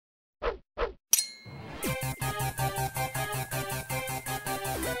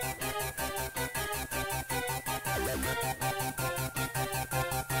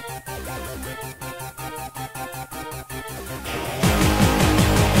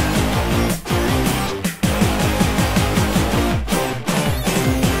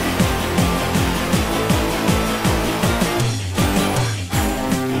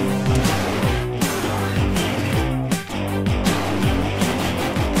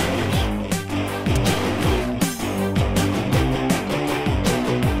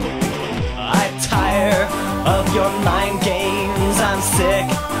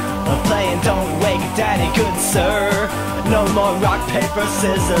Playing don't wake daddy, good sir. No more rock, paper,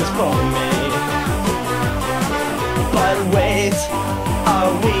 scissors for me. But wait,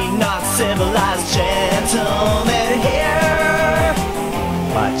 are we not civilized gentlemen here?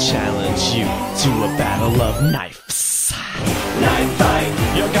 I challenge you to a battle of knives. Knife fight,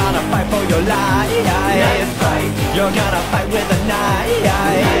 you're gonna fight for your life. Knife fight, you're gonna fight with a knife.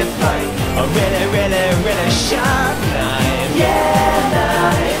 Knife fight, a really, really, really sharp knife. Yeah,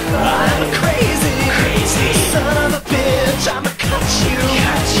 knife fight. I'm a crazy son of a bitch. I'ma cut you.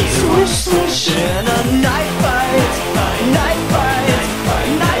 Swoosh, swoosh in a knife fight. Knife fight,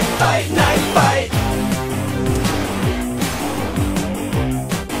 knife fight, knife fight.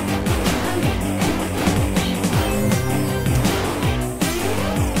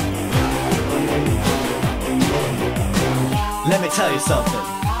 Let me tell you something,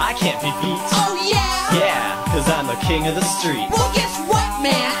 I can't be beat. Oh yeah? Yeah, cause I'm the king of the street. Well guess what,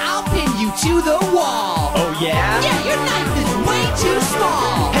 man? I'll pin you to the wall. Oh yeah? Yeah, your knife is way too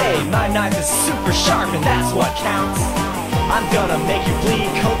small. Hey, my knife is super sharp and that's what counts. I'm gonna make you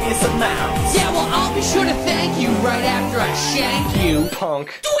bleed copious amounts. Yeah, well I'll be sure to thank you right after I shank you.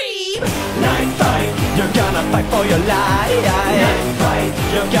 Punk. Dweeb! Knife fight, you're gonna fight for your life. Knife fight,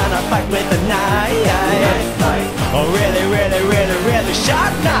 you're gonna fight with a knife. Knife fight, a really, really, really, really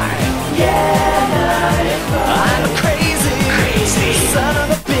sharp knife. Yeah, knife fight. I'm a crazy son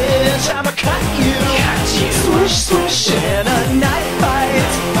of a bitch. I'ma cut you. Swoosh, swoosh in a knife fight.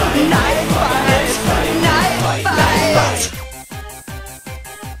 Knife fight, knife fight.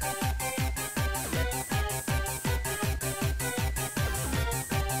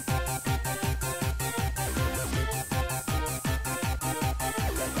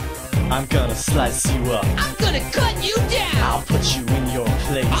 I'm gonna slice you up. I'm gonna cut you down. I'll put you in your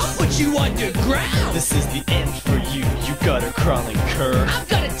place. I'll put you underground. This is the end for you, you gutter crawling cur. I've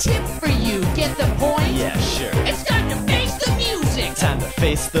got a tip for you. Get the point? Yeah, sure. It's time to face the music. Time to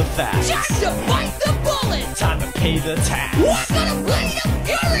face the facts. Time to bite the bullet. Time to pay the tax. We're gonna bleed of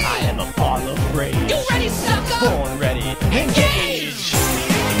fury. I am a ball of rage. You ready, sucker? Born ready, engage!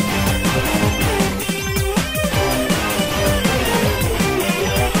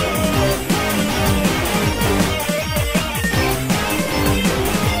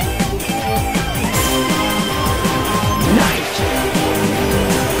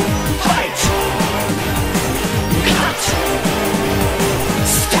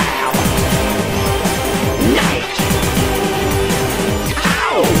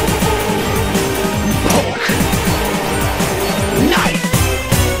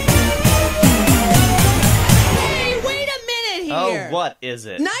 What is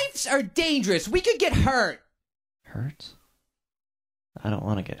it? Knives are dangerous. We could get hurt. Hurt? I don't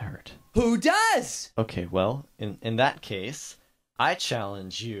want to get hurt. Who does? Okay, well, in that case, I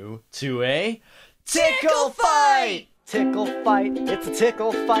challenge you to a tickle fight! Tickle fight, it's a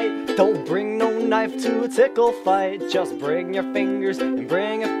tickle fight. Don't bring no knife to a tickle fight. Just bring your fingers and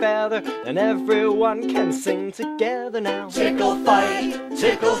bring a feather, and everyone can sing together now. Tickle fight,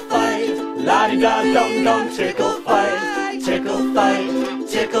 la-di-da-dum-dum, tickle fight. Tickle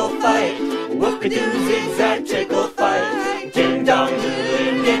fight, whoop-a-doo zigzag tickle fight. Ding-dong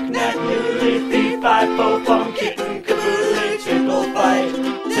doodly, knick-knack noodly, fee-fi-fo-fum, kitten-caboodly, tickle fight,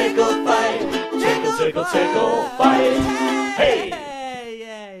 tickle fight. Hey!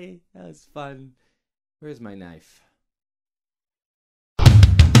 Yay! That was fun. Where's my knife?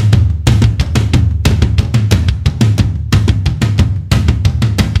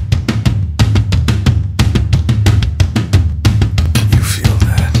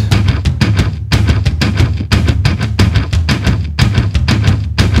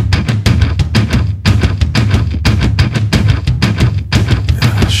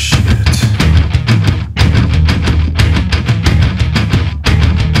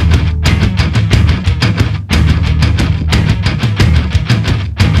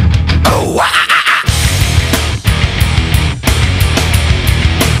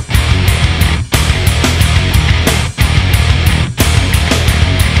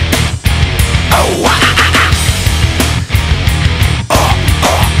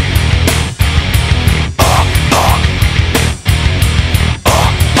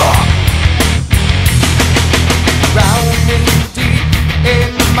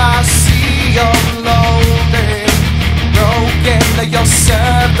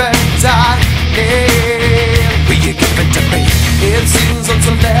 It seems what's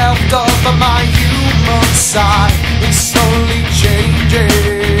left of my human side.